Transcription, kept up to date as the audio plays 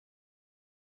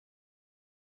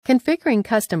Configuring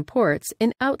custom ports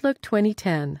in Outlook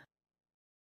 2010.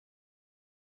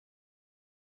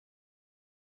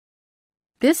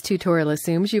 This tutorial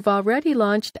assumes you've already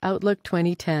launched Outlook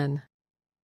 2010.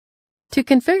 To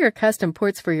configure custom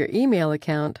ports for your email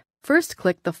account, first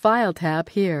click the File tab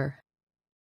here.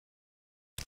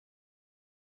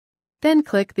 Then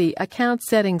click the Account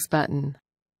Settings button.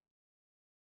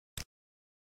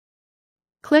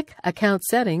 Click Account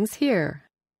Settings here.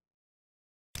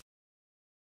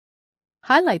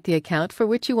 Highlight the account for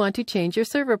which you want to change your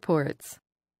server ports.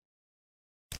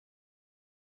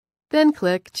 Then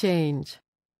click Change.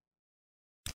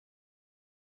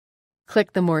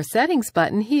 Click the More Settings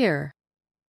button here.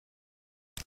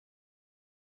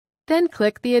 Then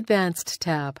click the Advanced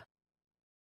tab.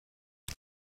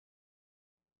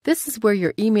 This is where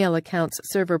your email account's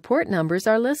server port numbers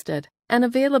are listed and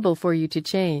available for you to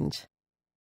change.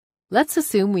 Let's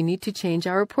assume we need to change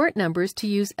our port numbers to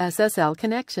use SSL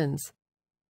connections.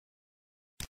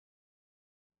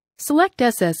 Select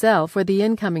SSL for the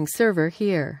incoming server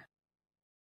here.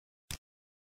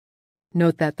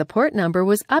 Note that the port number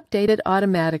was updated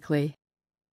automatically.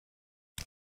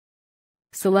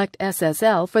 Select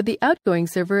SSL for the outgoing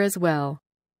server as well.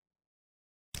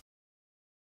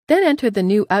 Then enter the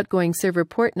new outgoing server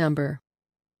port number.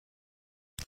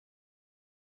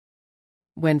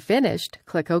 When finished,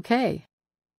 click OK.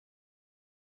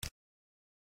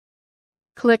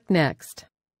 Click Next.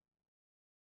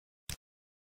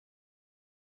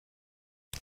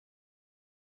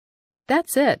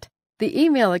 That's it. The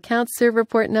email account server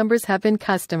port numbers have been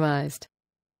customized.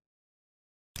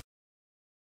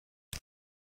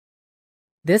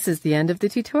 This is the end of the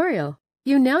tutorial.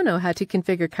 You now know how to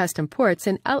configure custom ports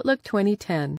in Outlook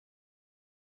 2010.